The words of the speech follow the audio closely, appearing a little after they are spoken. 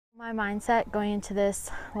My mindset going into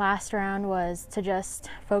this last round was to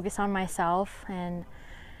just focus on myself and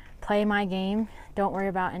play my game. Don't worry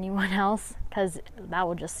about anyone else because that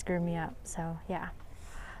will just screw me up. So yeah.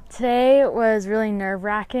 Today was really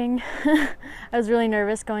nerve-wracking. I was really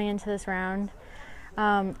nervous going into this round.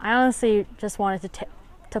 I honestly just wanted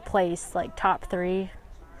to place like top 3. It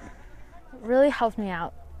really helped me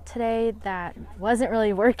out today. That wasn't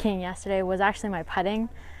really working yesterday was actually my putting.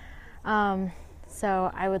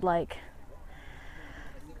 So I would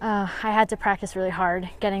I had to practice really hard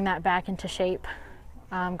getting that back into shape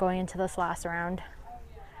going into this last round.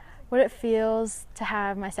 What it feels to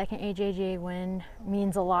have my second AJGA win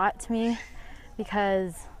means a lot to me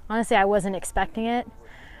because honestly I wasn't expecting it,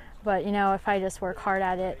 but you know, if I just work hard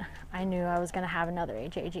at it, I knew I was going to have another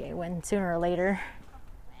AJGA win sooner or later.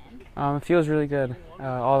 It feels really good.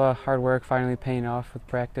 All the hard work finally paying off with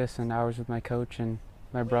practice and hours with my coach and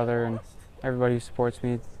my brother and everybody who supports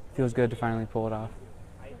me. It feels good to finally pull it off.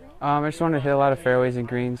 I just wanted to hit a lot of fairways and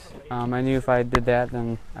greens. I knew if I did that,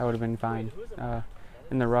 then I would have been fine.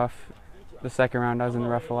 In the rough, the second round I was in the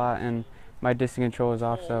rough a lot and my distance control was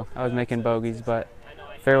off, so I was making bogeys, but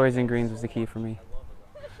fairways and greens was the key for me.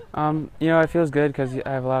 You know, it feels good because I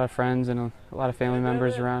have a lot of friends and a lot of family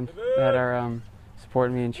members around that are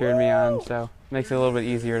supporting me and cheering me on, so it makes it a little bit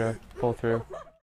easier to pull through.